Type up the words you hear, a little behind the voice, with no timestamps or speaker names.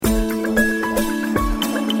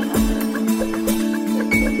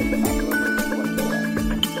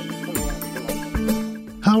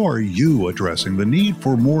you addressing the need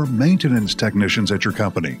for more maintenance technicians at your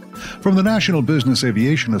company? From the National Business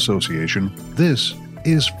Aviation Association, this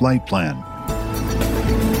is Flight Plan.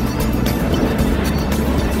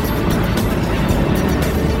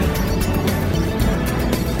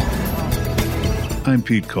 I'm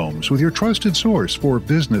Pete Combs with your trusted source for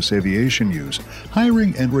business aviation news.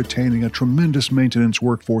 Hiring and retaining a tremendous maintenance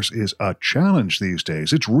workforce is a challenge these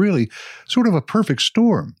days. It's really sort of a perfect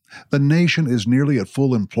storm. The nation is nearly at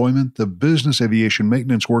full employment, the business aviation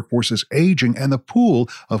maintenance workforce is aging, and the pool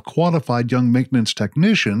of qualified young maintenance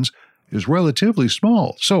technicians is relatively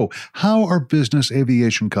small. So, how are business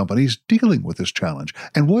aviation companies dealing with this challenge?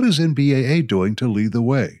 And what is NBAA doing to lead the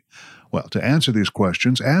way? Well, to answer these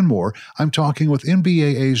questions and more, I'm talking with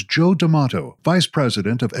NBAA's Joe D'Amato, Vice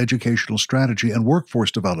President of Educational Strategy and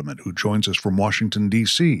Workforce Development, who joins us from Washington,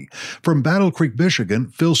 D.C. From Battle Creek, Michigan,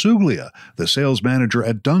 Phil Suglia, the Sales Manager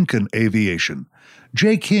at Duncan Aviation.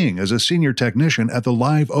 Jay King is a Senior Technician at the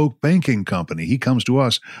Live Oak Banking Company. He comes to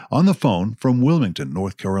us on the phone from Wilmington,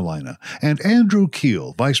 North Carolina. And Andrew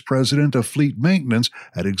Keel, Vice President of Fleet Maintenance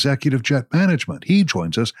at Executive Jet Management. He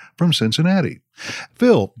joins us from Cincinnati.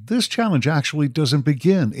 Phil, this challenge actually doesn't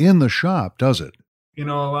begin in the shop, does it? You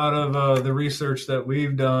know, a lot of the research that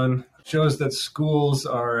we've done shows that schools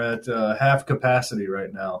are at half capacity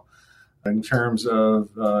right now in terms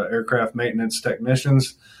of aircraft maintenance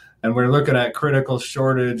technicians. And we're looking at critical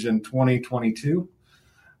shortage in 2022.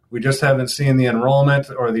 We just haven't seen the enrollment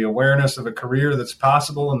or the awareness of a career that's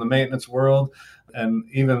possible in the maintenance world. And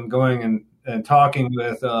even going and talking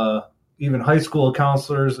with even high school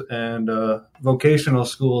counselors and vocational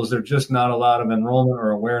schools, there's just not a lot of enrollment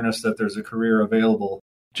or awareness that there's a career available.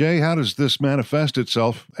 Jay, how does this manifest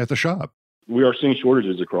itself at the shop? We are seeing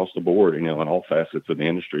shortages across the board, in all facets of the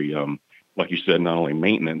industry. Like you said, not only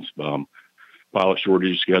maintenance, pilot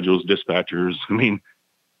shortage schedules, dispatchers.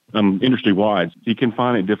 Industry-wide, you can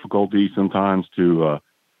find it difficulty sometimes to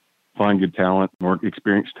find good talent, more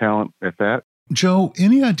experienced talent at that. Joe,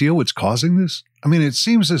 any idea what's causing this? It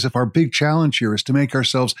seems as if our big challenge here is to make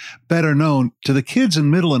ourselves better known to the kids in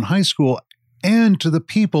middle and high school and to the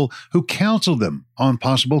people who counsel them on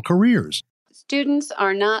possible careers. Students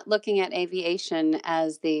are not looking at aviation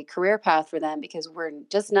as the career path for them because we're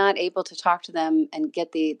just not able to talk to them and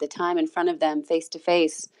get the time in front of them face to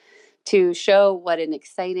face to show what an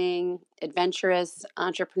exciting, adventurous,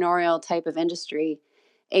 entrepreneurial type of industry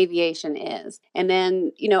aviation is. And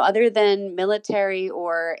then, other than military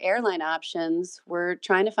or airline options, we're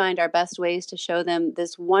trying to find our best ways to show them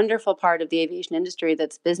this wonderful part of the aviation industry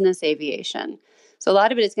that's business aviation. So a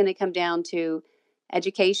lot of it is going to come down to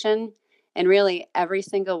education. And really, every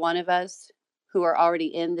single one of us who are already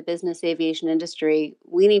in the business aviation industry,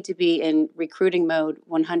 we need to be in recruiting mode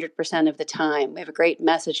 100% of the time. We have a great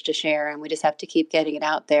message to share, and we just have to keep getting it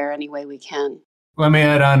out there any way we can. Let me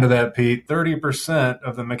add on to that, Pete. 30%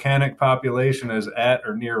 of the mechanic population is at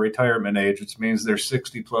or near retirement age, which means they're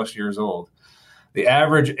 60 plus years old. The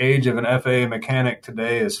average age of an FAA mechanic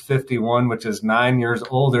today is 51, which is 9 years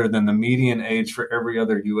older than the median age for every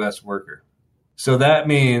other U.S. worker. So that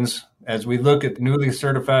means, as we look at newly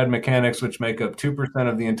certified mechanics, which make up 2%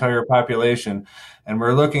 of the entire population, and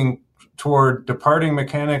we're looking toward departing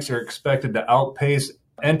mechanics are expected to outpace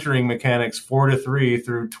entering mechanics 4-3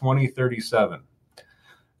 through 2037.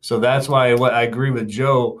 So that's why I agree with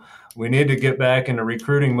Joe. We need to get back into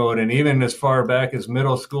recruiting mode, and even as far back as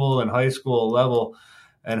middle school and high school level,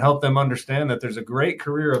 and help them understand that there's a great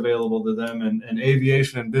career available to them in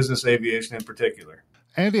aviation and business aviation in particular.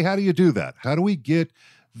 Andy, how do you do that? How do we get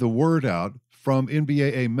the word out from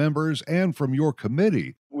NBAA members and from your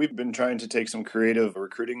committee? We've been trying to take some creative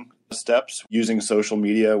recruiting steps using social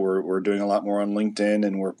media. We're doing a lot more on LinkedIn,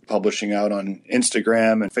 and we're publishing out on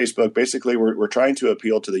Instagram and Facebook. Basically, we're trying to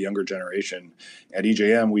appeal to the younger generation. At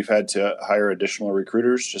EJM, we've had to hire additional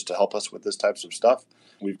recruiters just to help us with this types of stuff.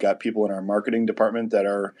 We've got people in our marketing department that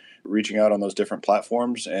are reaching out on those different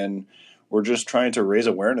platforms, and we're just trying to raise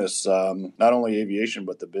awareness, not only aviation,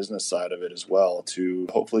 but the business side of it as well, to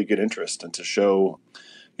hopefully get interest and to show,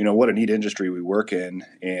 what a neat industry we work in,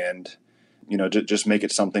 and, just make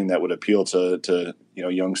it something that would appeal to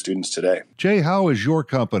young students today. Jay, how is your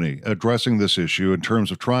company addressing this issue in terms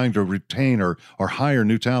of trying to retain or hire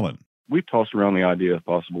new talent? We've tossed around the idea of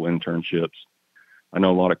possible internships. I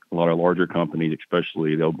know a lot of larger companies,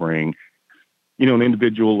 especially, they'll bring an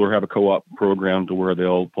individual or have a co-op program to where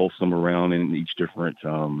they'll pulse them around in each different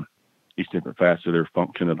facet of their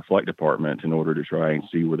function of the flight department in order to try and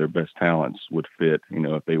see where their best talents would fit,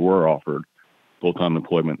 if they were offered full-time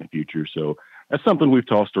employment in the future. So that's something we've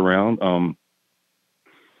tossed around.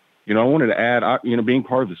 I wanted to add, being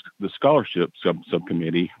part of the scholarship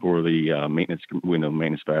subcommittee for the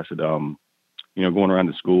maintenance facet, going around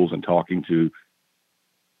the schools and talking to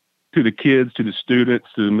the kids, to the students,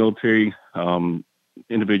 to the military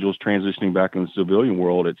individuals transitioning back in the civilian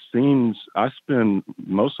world. It seems I spend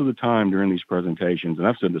most of the time during these presentations, and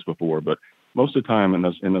I've said this before, but most of the time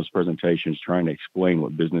in those presentations trying to explain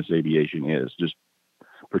what business aviation is, just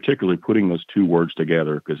particularly putting those two words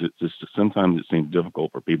together, because sometimes it seems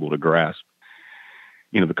difficult for people to grasp,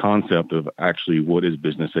 the concept of actually what is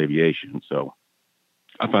business aviation. So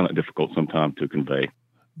I find that difficult sometimes to convey.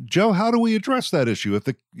 Joe, how do we address that issue? If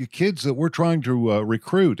the kids that we're trying to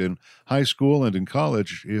recruit in high school and in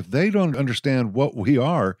college, if they don't understand what we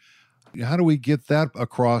are, how do we get that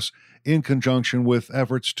across in conjunction with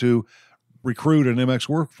efforts to recruit an MX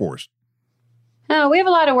workforce? No, we have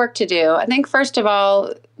a lot of work to do. I think, first of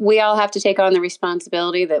all, we all have to take on the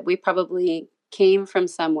responsibility that we probably came from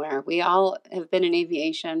somewhere. We all have been in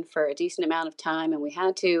aviation for a decent amount of time, and we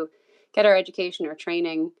had to get our education or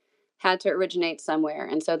training, had to originate somewhere.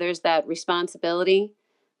 And so there's that responsibility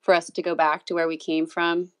for us to go back to where we came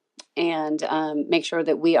from and make sure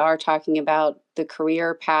that we are talking about the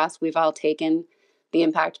career paths we've all taken, the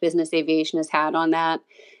impact business aviation has had on that,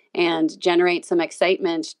 and generate some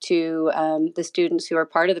excitement to the students who are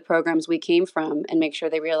part of the programs we came from and make sure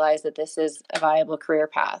they realize that this is a viable career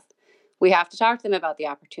path. We have to talk to them about the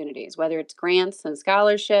opportunities, whether it's grants and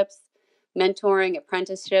scholarships, mentoring,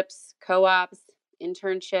 apprenticeships, co-ops,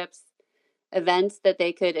 internships, events that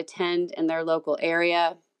they could attend in their local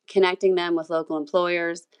area, connecting them with local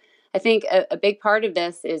employers. I think a big part of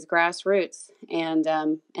this is grassroots, and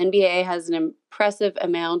NBA has an impressive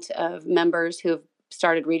amount of members who have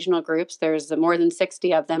started regional groups. There's more than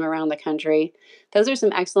 60 of them around the country. Those are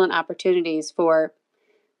some excellent opportunities for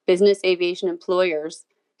business aviation employers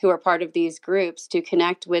who are part of these groups to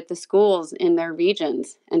connect with the schools in their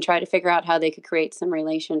regions and try to figure out how they could create some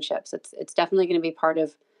relationships. It's definitely going to be part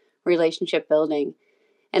of relationship building.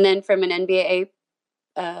 And then from an NBA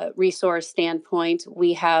resource standpoint,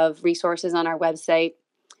 we have resources on our website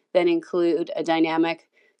that include a dynamic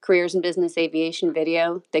careers in business aviation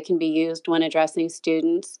video that can be used when addressing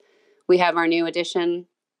students. We have our new edition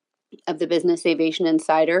of the Business Aviation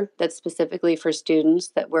Insider that's specifically for students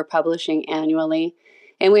that we're publishing annually.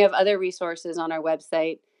 And we have other resources on our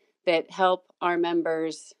website that help our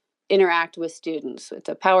members interact with students. It's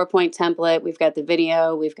a PowerPoint template. We've got the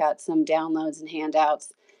video. We've got some downloads and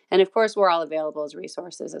handouts. And of course, we're all available as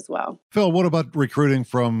resources as well. Phil, what about recruiting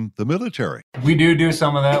from the military? We do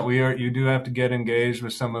some of that. You do have to get engaged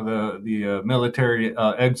with some of the military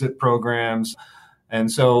exit programs. And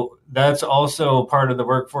so that's also part of the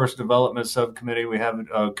workforce development subcommittee. We have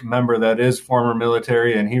a member that is former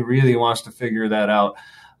military, and he really wants to figure that out.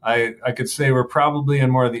 I could say we're probably in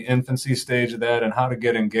more of the infancy stage of that and how to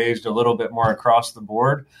get engaged a little bit more across the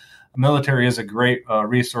board. The military is a great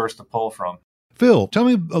resource to pull from. Phil, tell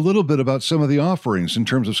me a little bit about some of the offerings in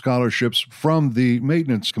terms of scholarships from the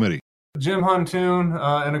maintenance committee. Jim Huntoon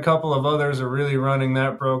and a couple of others are really running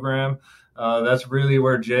that program. That's really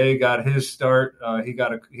where Jay got his start. He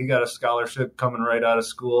got a scholarship coming right out of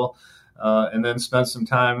school, and then spent some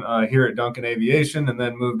time here at Duncan Aviation, and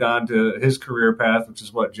then moved on to his career path, which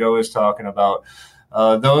is what Joe is talking about.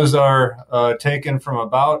 Those are taken from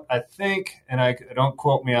about, I think, and I don't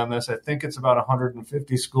quote me on this, I think it's about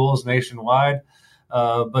 150 schools nationwide.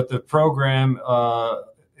 But the program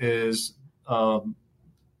is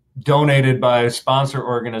donated by sponsor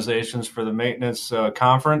organizations for the maintenance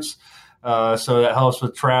conference. So that helps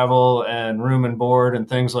with travel and room and board and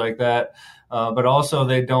things like that. But also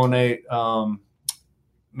they donate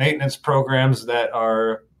maintenance programs that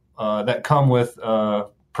are that come with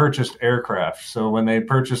purchased aircraft. So when they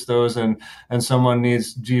purchase those and someone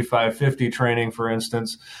needs G550 training, for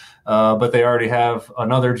instance, but they already have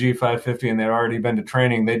another G550 and they've already been to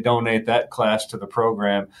training, they donate that class to the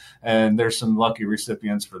program. And there's some lucky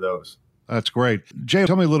recipients for those. That's great. Jay,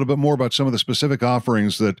 tell me a little bit more about some of the specific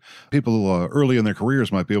offerings that people early in their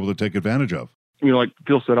careers might be able to take advantage of. Like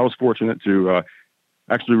Phil said, I was fortunate to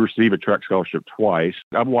actually receive a track scholarship twice.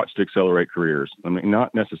 I've watched Accelerate Careers. I mean,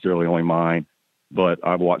 not necessarily only mine, but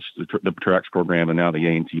I've watched the TRAX program, and now the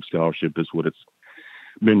A&T scholarship is what it's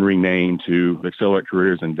been renamed to. Accelerate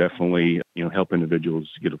Careers, and definitely, help individuals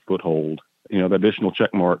get a foothold. The additional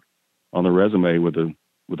check mark on the resume with a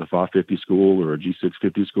 550 school or a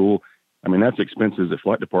G650 school. I mean, that's expenses that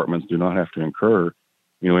flight departments do not have to incur,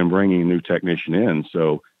 in bringing a new technician in.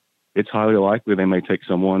 So it's highly likely they may take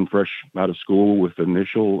someone fresh out of school with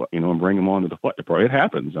initial, and bring them on to the flight department. It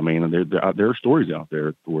happens. I mean, there are stories out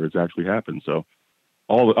there where it's actually happened. So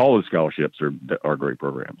all the scholarships are great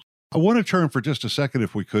programs. I want to turn for just a second,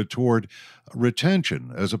 if we could, toward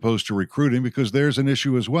retention as opposed to recruiting, because there's an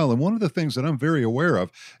issue as well. And one of the things that I'm very aware of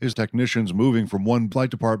is technicians moving from one flight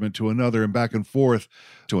department to another and back and forth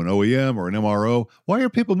to an OEM or an MRO. Why are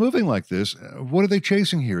people moving like this? What are they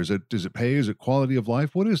chasing here? Is it pay? Is it quality of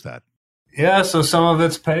life? What is that? Yeah, so some of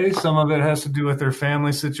it's pay. Some of it has to do with their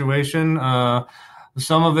family situation.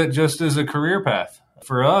 Some of it just is a career path.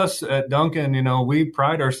 For us at Duncan, we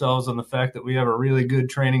pride ourselves on the fact that we have a really good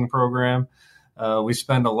training program. We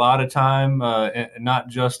spend a lot of time, not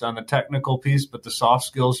just on the technical piece, but the soft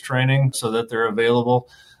skills training so that they're available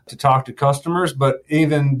to talk to customers. But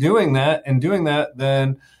even doing that,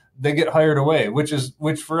 then they get hired away, which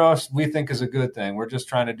for us, we think is a good thing. We're just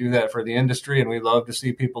trying to do that for the industry, and we love to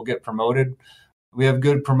see people get promoted. We have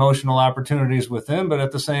good promotional opportunities with them, but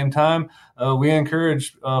at the same time, we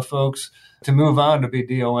encourage folks to move on to be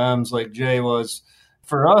DOMs like Jay was.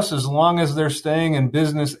 For us, as long as they're staying in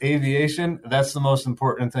business aviation, that's the most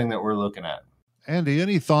important thing that we're looking at. Andy,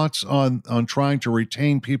 any thoughts on trying to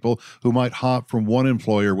retain people who might hop from one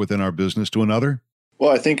employer within our business to another? Well,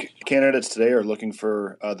 I think candidates today are looking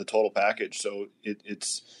for the total package. So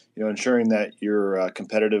it's ensuring that you're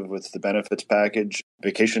competitive with the benefits package,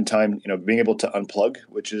 vacation time, being able to unplug,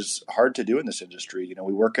 which is hard to do in this industry.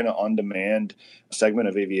 We work in an on-demand segment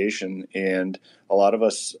of aviation, and a lot of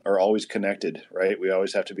us are always connected, right? We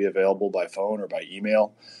always have to be available by phone or by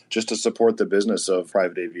email just to support the business of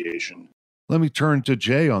private aviation. Let me turn to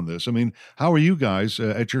Jay on this. I mean, how are you guys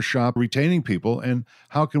at your shop retaining people, and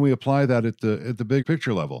how can we apply that at the big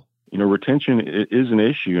picture level? Retention is an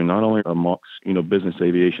issue, not only amongst, business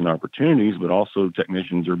aviation opportunities, but also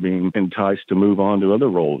technicians are being enticed to move on to other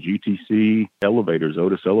roles. UTC elevators,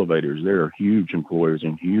 Otis elevators, they're huge employers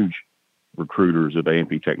and huge recruiters of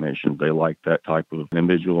A&P technicians. They like that type of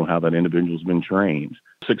individual and how that individual's been trained.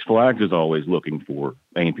 Six Flags is always looking for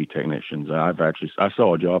A&P technicians. I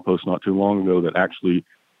saw a job post not too long ago that actually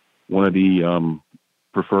one of the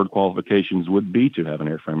preferred qualifications would be to have an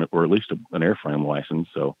airframe, or at least an airframe license.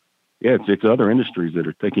 So yeah, it's other industries that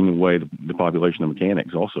are taking away the population of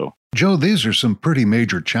mechanics also. Joe, these are some pretty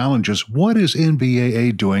major challenges. What is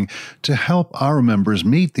NBAA doing to help our members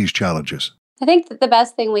meet these challenges? I think that the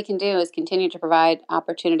best thing we can do is continue to provide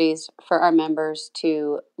opportunities for our members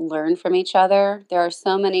to learn from each other. There are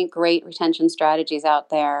so many great retention strategies out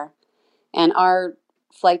there, and our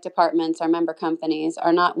flight departments, our member companies,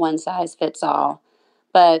 are not one size fits all.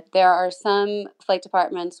 But there are some flight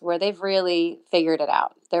departments where they've really figured it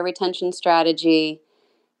out. Their retention strategy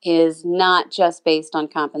is not just based on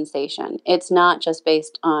compensation. It's not just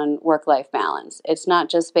based on work-life balance. It's not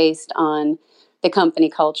just based on the company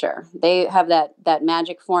culture. They have that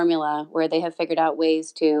magic formula where they have figured out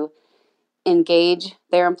ways to engage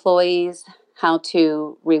their employees, how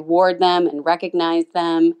to reward them and recognize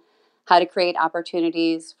them, how to create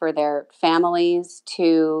opportunities for their families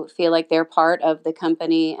to feel like they're part of the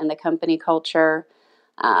company and the company culture.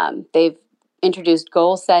 They've introduced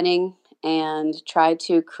goal setting and tried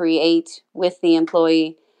to create with the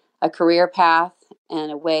employee a career path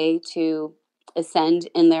and a way to ascend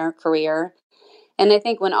in their career. And I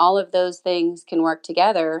think when all of those things can work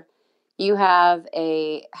together, you have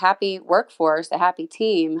a happy workforce, a happy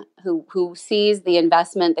team who sees the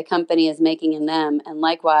investment the company is making in them, and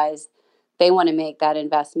likewise, they want to make that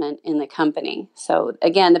investment in the company. So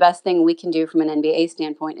again, the best thing we can do from an NBA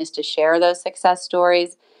standpoint is to share those success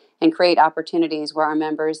stories and create opportunities where our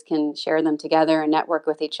members can share them together and network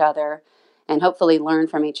with each other and hopefully learn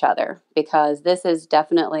from each other, because this is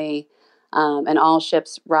definitely an all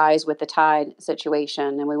ships rise with the tide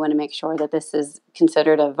situation. And we want to make sure that this is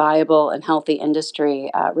considered a viable and healthy industry,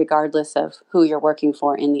 regardless of who you're working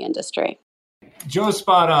for in the industry. Joe's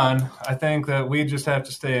spot on. I think that we just have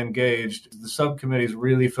to stay engaged. The subcommittee is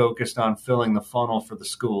really focused on filling the funnel for the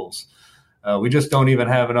schools. We just don't even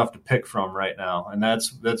have enough to pick from right now, and that's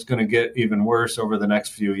going to get even worse over the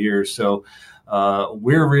next few years. So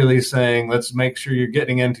we're really saying, let's make sure you're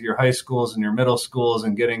getting into your high schools and your middle schools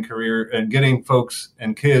and getting folks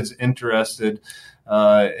and kids interested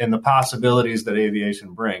in the possibilities that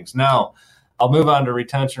aviation brings. Now, I'll move on to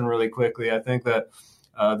retention really quickly. I think that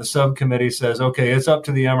the subcommittee says, okay, it's up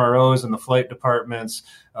to the MROs and the flight departments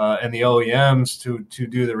and the OEMs to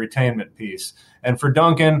do the retainment piece. And for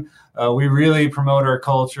Duncan, we really promote our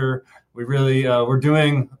culture. We're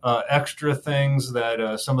doing extra things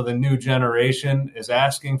that some of the new generation is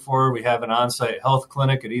asking for. We have an on-site health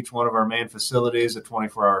clinic at each one of our main facilities, a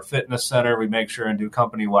 24-hour fitness center. We make sure and do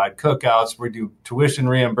company-wide cookouts. We do tuition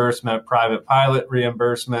reimbursement, private pilot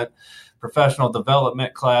reimbursement, professional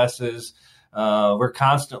development classes. We're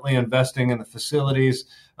constantly investing in the facilities.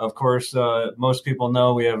 Of course, most people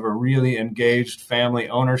know we have a really engaged family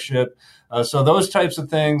ownership. So those types of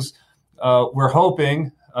things we're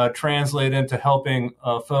hoping translate into helping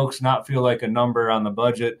folks not feel like a number on the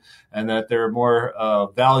budget, and that they're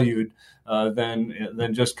more valued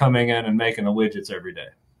than just coming in and making the widgets every day.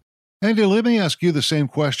 Andy, let me ask you the same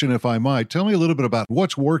question, if I might. Tell me a little bit about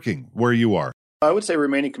what's working where you are. I would say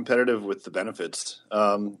remaining competitive with the benefits.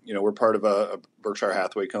 We're part of a Berkshire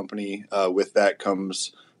Hathaway company. With that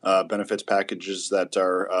comes benefits packages that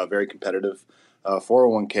are very competitive.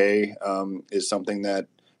 401k is something that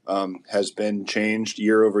has been changed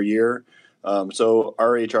year over year. So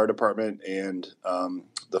our HR department and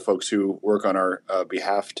the folks who work on our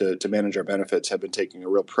behalf to manage our benefits have been taking a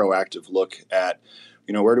real proactive look at,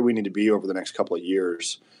 where do we need to be over the next couple of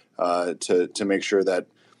years to make sure that,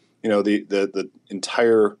 the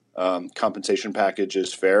entire compensation package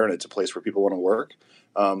is fair and it's a place where people want to work.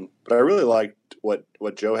 But I really liked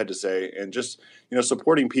what Joe had to say, and just,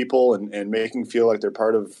 supporting people and making feel like they're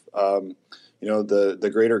part of, the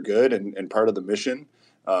greater good and part of the mission.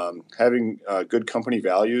 Having good company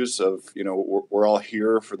values of, we're all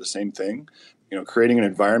here for the same thing. Creating an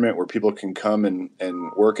environment where people can come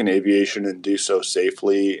and work in aviation and do so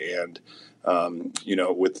safely and,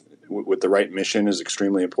 with the right mission is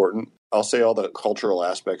extremely important. I'll say all the cultural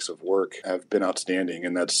aspects of work have been outstanding,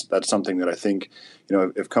 and that's something that I think,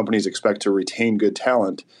 if companies expect to retain good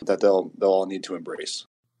talent, that they'll all need to embrace.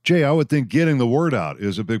 Jay, I would think getting the word out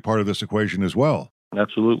is a big part of this equation as well.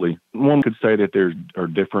 Absolutely. One could say that there are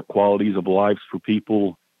different qualities of life for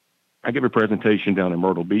people. I gave a presentation down in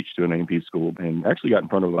Myrtle Beach to an A&P school and actually got in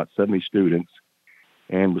front of about 70 students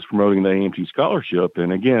and was promoting the A&P scholarship.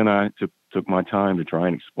 And again, I took my time to try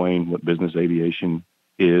and explain what business aviation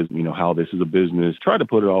is, how this is a business, try to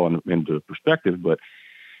put it all into perspective, but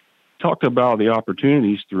talked about the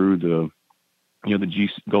opportunities through the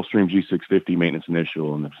Gulfstream G650 maintenance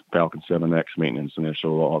initial and the Falcon 7X maintenance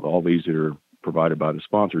initial, all these that are provided by the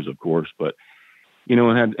sponsors, of course, but,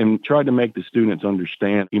 and tried to make the students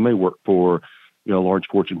understand you may work for, a large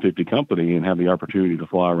Fortune 50 company and have the opportunity to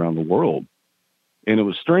fly around the world. And it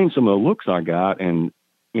was strange, some of the looks I got. And,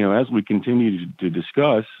 as we continued to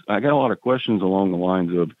discuss, I got a lot of questions along the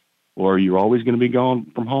lines of, well, are you always going to be gone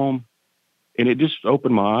from home? And it just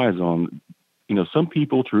opened my eyes on, some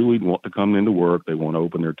people truly want to come into work. They want to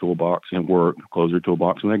open their toolbox and work, close their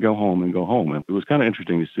toolbox, and they go home and go home. And it was kind of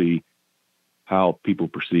interesting to see how people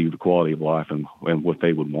perceive the quality of life and what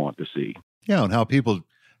they would want to see. Yeah, and how people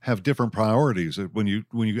have different priorities. When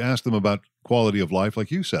you ask them about quality of life,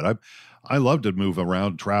 like you said, I love to move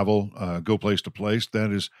around, travel, go place to place.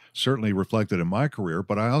 That is certainly reflected in my career.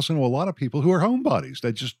 But I also know a lot of people who are homebodies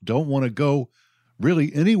that just don't want to go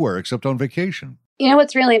really anywhere except on vacation.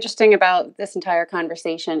 What's really interesting about this entire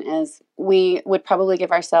conversation is we would probably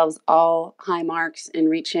give ourselves all high marks in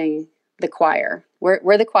reaching the choir.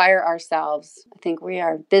 We're the choir ourselves. I think we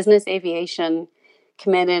are business aviation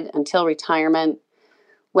committed until retirement.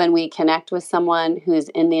 When we connect with someone who's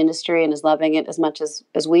in the industry and is loving it as much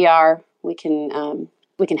as we are, we can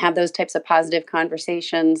have those types of positive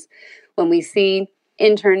conversations. When we see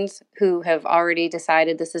interns who have already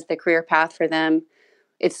decided this is the career path for them,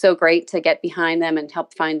 it's so great to get behind them and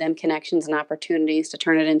help find them connections and opportunities to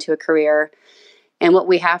turn it into a career. And what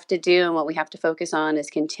we have to do and what we have to focus on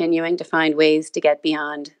is continuing to find ways to get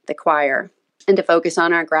beyond the choir and to focus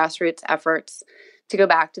on our grassroots efforts, to go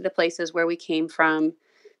back to the places where we came from,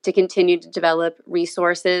 to continue to develop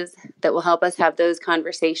resources that will help us have those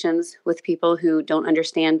conversations with people who don't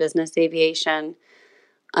understand business aviation,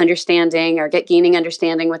 gaining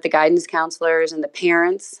understanding with the guidance counselors and the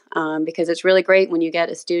parents, because it's really great when you get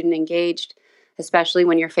a student engaged, especially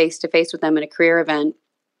when you're face-to-face with them in a career event,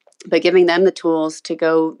 but giving them the tools to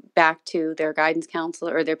go back to their guidance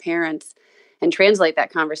counselor or their parents and translate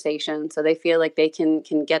that conversation so they feel like they can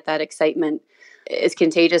get that excitement. As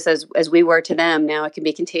contagious as we were to them, now it can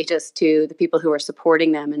be contagious to the people who are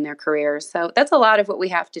supporting them in their careers. So that's a lot of what we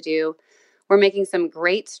have to do. We're making some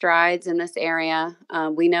great strides in this area.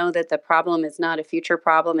 We know that the problem is not a future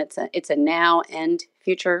problem. It's a now and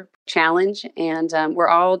future challenge. And we're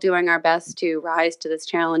all doing our best to rise to this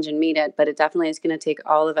challenge and meet it. But it definitely is going to take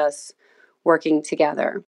all of us working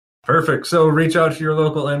together. Perfect. So reach out to your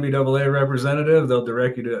local NBAA representative. They'll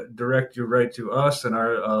direct you right to us and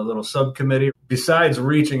our little subcommittee. Besides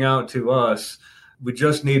reaching out to us, We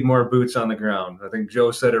just need more boots on the ground. I think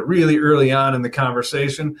Joe said it really early on in the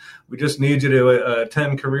conversation. We just need you to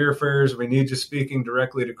attend career fairs. We need you speaking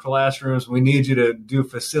directly to classrooms. We need you to do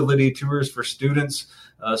facility tours for students.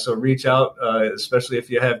 So reach out, especially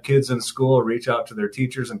if you have kids in school, reach out to their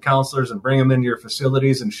teachers and counselors and bring them into your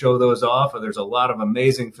facilities and show those off. There's a lot of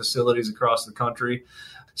amazing facilities across the country.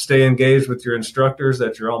 Stay engaged with your instructors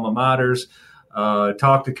at your alma maters.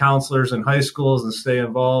 Talk to counselors in high schools and stay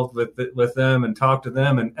involved with them and talk to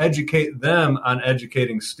them and educate them on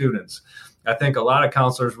educating students. I think a lot of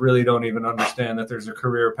counselors really don't even understand that there's a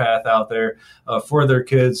career path out there for their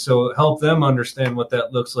kids. So help them understand what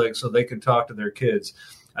that looks like so they can talk to their kids.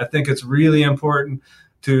 I think it's really important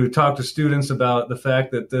to talk to students about the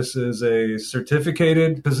fact that this is a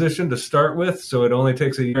certificated position to start with. So it only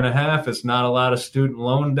takes a year and a half. It's not a lot of student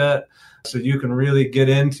loan debt. So you can really get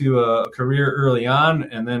into a career early on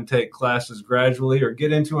and then take classes gradually, or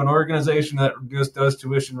get into an organization that just does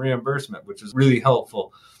tuition reimbursement, which is really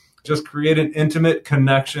helpful. Just create an intimate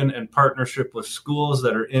connection and partnership with schools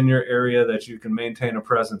that are in your area that you can maintain a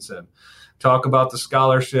presence in. Talk about the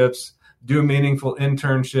scholarships, do meaningful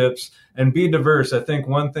internships, and be diverse. I think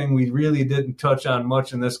one thing we really didn't touch on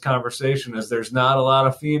much in this conversation is there's not a lot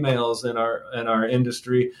of females in our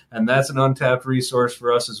industry, and that's an untapped resource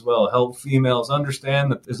for us as well. Help females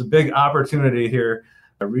understand that there's a big opportunity here.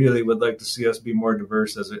 I really would like to see us be more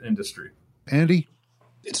diverse as an industry. Andy?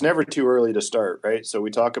 It's never too early to start, right? So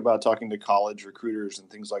we talk about talking to college recruiters and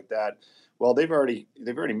things like that. Well, they've already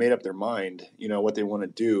made up their mind, what they want to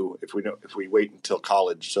do if we wait until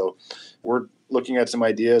college. So we're looking at some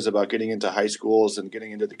ideas about getting into high schools and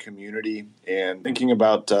getting into the community and thinking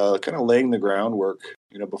about kind of laying the groundwork,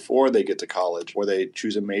 before they get to college, or they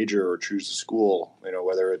choose a major or choose a school,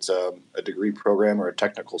 whether it's a degree program or a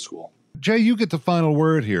technical school. Jay, you get the final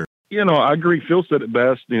word here. I agree. Phil said it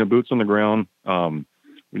best, boots on the ground.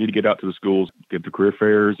 We need to get out to the schools, get the career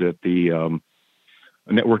fairs, at the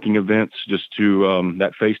networking events, just to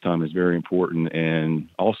that FaceTime is very important. And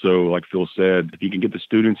also, like Phil said, if you can get the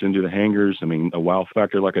students into the hangars, a wow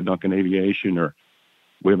factor like a Duncan Aviation, or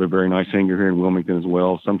we have a very nice hangar here in Wilmington as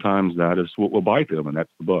well. Sometimes that is what will bite them, and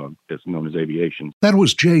that's the bug. It's known as aviation. That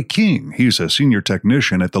was Jay King. He's a senior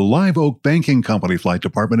technician at the Live Oak Banking Company Flight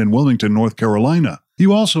Department in Wilmington, North Carolina.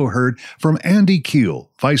 You also heard from Andy Keel,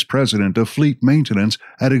 Vice President of Fleet Maintenance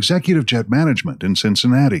at Executive Jet Management in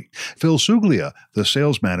Cincinnati, Phil Suglia, the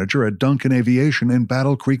Sales Manager at Duncan Aviation in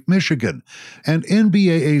Battle Creek, Michigan, and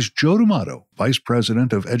NBAA's Joe D'Amato, Vice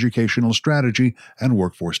President of Educational Strategy and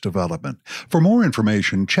Workforce Development. For more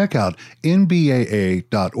information, check out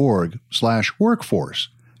nbaa.org/workforce.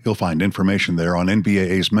 You'll find information there on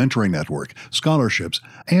NBAA's mentoring network, scholarships,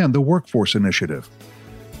 and the Workforce Initiative.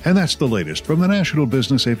 And that's the latest from the National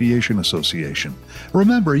Business Aviation Association.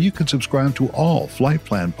 Remember, you can subscribe to all Flight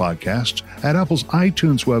Plan podcasts at Apple's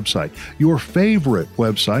iTunes website, your favorite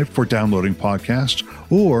website for downloading podcasts,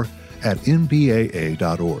 or at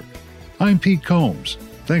nbaa.org. I'm Pete Combs.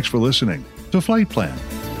 Thanks for listening to Flight Plan.